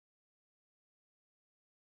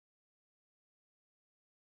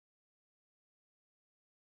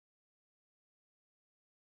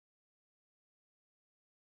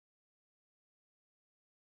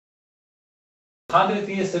100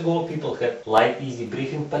 years ago, people had light, easy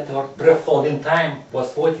breathing pattern. Breath holding time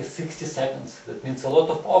was 40-60 seconds. That means a lot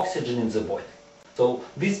of oxygen in the body. So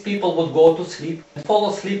these people would go to sleep and fall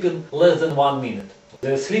asleep in less than 1 minute.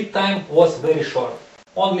 The sleep time was very short,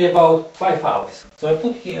 only about 5 hours. So I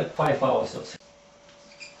put here 5 hours of sleep.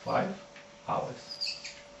 5 hours.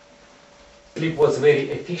 Sleep was very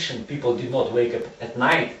efficient. People did not wake up at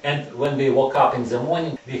night, and when they woke up in the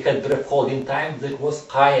morning, they had breath holding time that was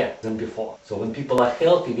higher than before. So when people are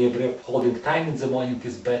healthy, their breath holding time in the morning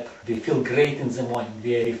is better. They feel great in the morning.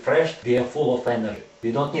 They are refreshed. They are full of energy.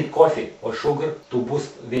 They don't need coffee or sugar to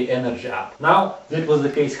boost their energy up. Now, that was the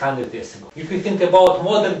case 100 years ago. If we think about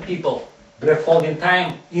modern people, breath holding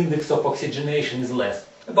time, index of oxygenation is less.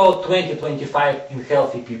 About 20-25 in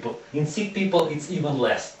healthy people. In sick people, it's even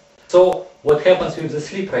less. So, what happens with the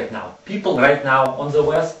sleep right now? People right now on the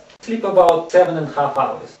West sleep about 7.5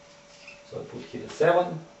 hours. So I put here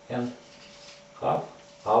 7.5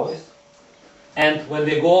 hours. And when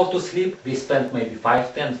they go to sleep, they spend maybe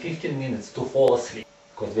 5, 10, 15 minutes to fall asleep.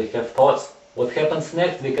 Because they have thoughts. What happens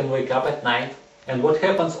next? They can wake up at night. And what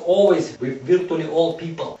happens always with virtually all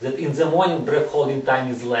people, that in the morning breath holding time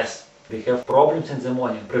is less. They have problems in the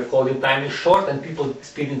morning. Breath holding time is short and people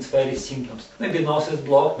experience various symptoms. Maybe nose is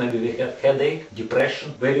blocked, maybe they have headache,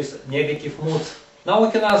 depression, various negative moods. Now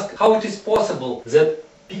we can ask how it is possible that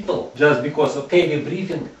people, just because of heavy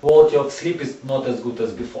breathing, quality of sleep is not as good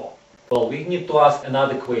as before. Well, we need to ask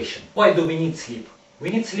another question. Why do we need sleep? We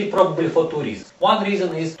need sleep probably for 2 reasons. One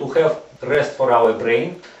reason is to have rest for our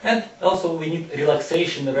brain, and also we need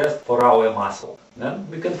relaxation rest for our muscle. Then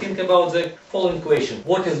we can think about the following question.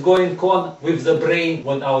 What is going on with the brain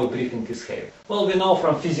when our breathing is heavy? Well, we know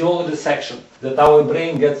from physiology section that our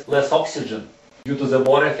brain gets less oxygen due to the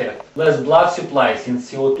Bohr effect, less blood supply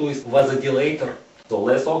since CO2 is vasodilator. So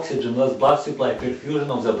less oxygen, less blood supply, perfusion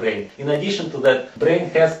of the brain. In addition to that, brain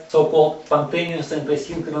has so-called spontaneous and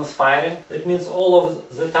asynchronous firing. That means all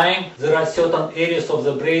of the time there are certain areas of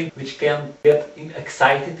the brain which can get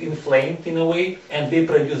excited, inflamed in a way, and they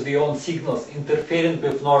produce their own signals, interfering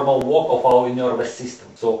with normal work of our nervous system.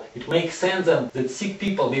 So it makes sense then that sick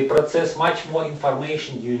people, they process much more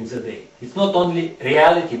information during the day. It's not only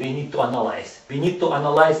reality they need to analyze. We need to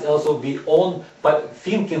analyze also the own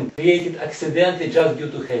thinking created accidentally just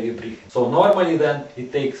due to heavy breathing. So normally then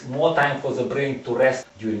it takes more time for the brain to rest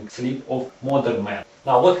during sleep of modern man.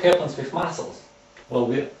 Now what happens with muscles? Well,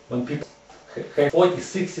 when people have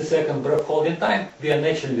 40-60 second breath holding time, they are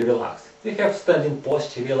naturally relaxed. They have standing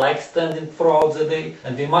posture, they like standing throughout the day,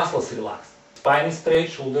 and the muscles relax. Spine is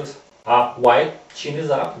straight, shoulders are wide, chin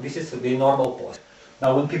is up. This is the normal posture.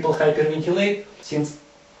 Now when people hyperventilate, since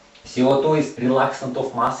CO2 is relaxant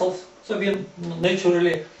of muscles, so we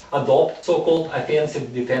naturally adopt so-called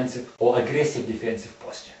offensive defensive or aggressive defensive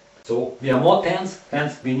posture. So we are more tense,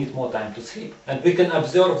 hence we need more time to sleep. And we can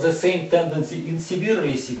observe the same tendency in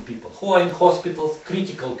severely sick people who are in hospitals,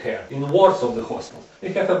 critical care, in wards of the hospital.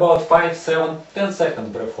 They have about 5, 7, 10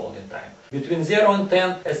 second breath holding time. Between 0 and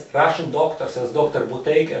 10, as Russian doctors, as Dr.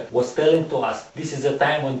 Buteyko was telling to us, this is a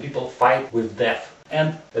time when people fight with death.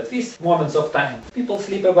 And at these moments of time, people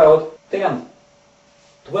sleep about 10,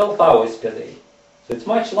 12 hours per day. So it's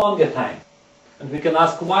much longer time. And we can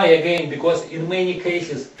ask why again, because in many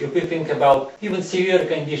cases, if we think about even severe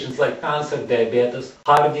conditions like cancer, diabetes,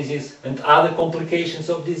 heart disease, and other complications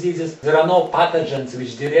of diseases, there are no pathogens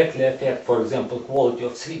which directly affect, for example, quality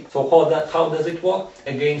of sleep. So how does it work?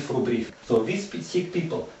 Again, through breathing. So these sick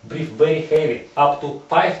people breathe very heavy, up to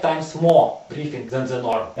 5 times more breathing than the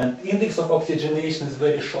norm. And index of oxygenation is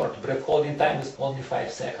very short. Breath holding time is only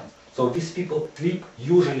 5 seconds. So these people sleep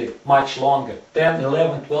usually much longer, 10,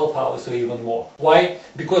 11, 12 hours or even more. Why?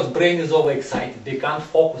 Because brain is overexcited, they can't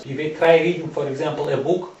focus. If they try reading, for example, a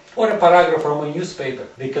book or a paragraph from a newspaper,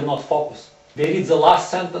 they cannot focus. They read the last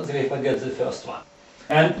sentence, they forget the first one.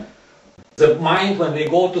 And the mind, when they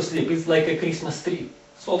go to sleep, is like a Christmas tree.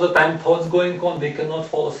 So all the time thoughts going on, they cannot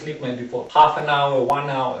fall asleep maybe for half an hour, 1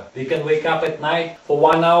 hour. They can wake up at night for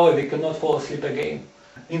 1 hour, they cannot fall asleep again.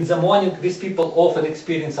 In the morning, these people often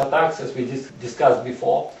experience attacks, as we discussed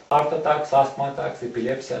before, heart attacks, asthma attacks,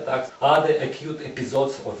 epilepsy attacks, other acute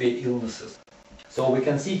episodes of their illnesses. So we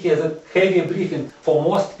can see here that heavy breathing for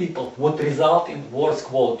most people would result in worse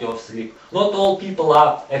quality of sleep. Not all people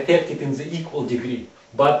are affected in the equal degree,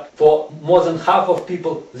 but for more than half of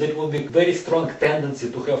people, there will be very strong tendency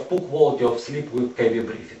to have poor quality of sleep with heavy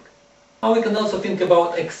breathing. Now we can also think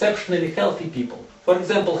about exceptionally healthy people. For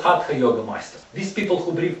example, Hatha yoga masters. These people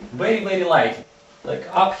who breathe very, very light, like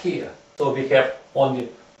up here. So we have only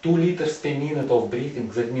 2 liters per minute of breathing,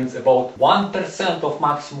 that means about 1% of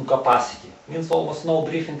maximum capacity. Means almost no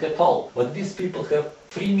breathing at all. But these people have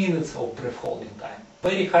 3 minutes of breath holding time.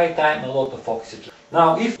 Very high time, a lot of oxygen.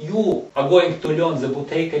 Now, if you are going to learn the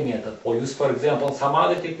Buteyko method, or use, for example, some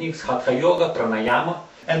other techniques, Hatha Yoga, Pranayama,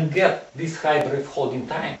 and get this high breath holding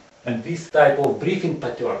time, and this type of breathing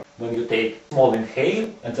pattern, when you take small inhale,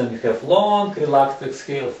 and then you have long, relaxed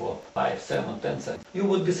exhale for 5, 7, 10 seconds, you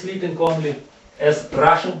would be sleeping only, as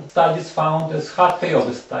Russian studies found, as Hatha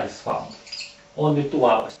Yoga studies found, only 2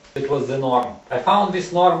 hours. It was the norm. I found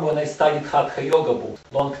this norm when I studied Hatha Yoga books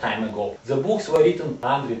long time ago. The books were written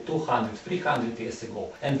 100, 200, 300 years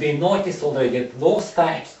ago. And they noticed already at those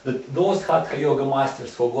times that those Hatha Yoga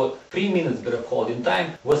masters who got 3 minutes breath holding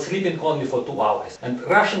time were sleeping only for 2 hours. And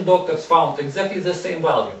Russian doctors found exactly the same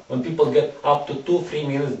value. When people get up to 2-3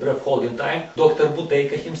 minutes breath holding time, Dr.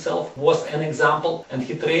 Buteyko himself was an example, and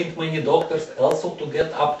he trained many doctors also to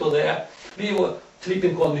get up to there. We were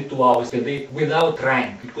sleeping only 2 hours a day without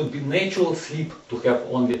trying. It would be natural sleep to have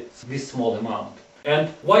only this small amount. And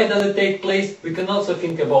why does it take place? We can also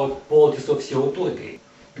think about qualities of CO2 again.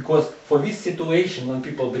 Because for this situation, when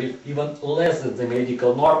people breathe even less than the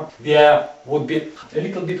medical norm, there would be a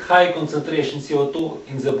little bit higher concentration CO2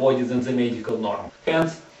 in the body than the medical norm.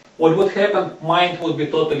 Hence, what would happen? Mind would be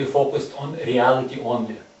totally focused on reality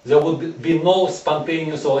only. There would be no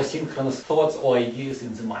spontaneous or asynchronous thoughts or ideas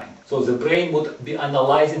in the mind. So the brain would be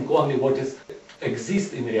analyzing only what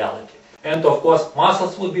exists in reality. And of course,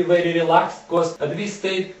 muscles would be very relaxed, because at this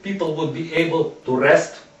state, people would be able to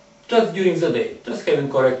rest just during the day, just having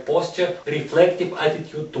correct posture, reflective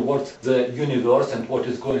attitude towards the universe and what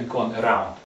is going on around.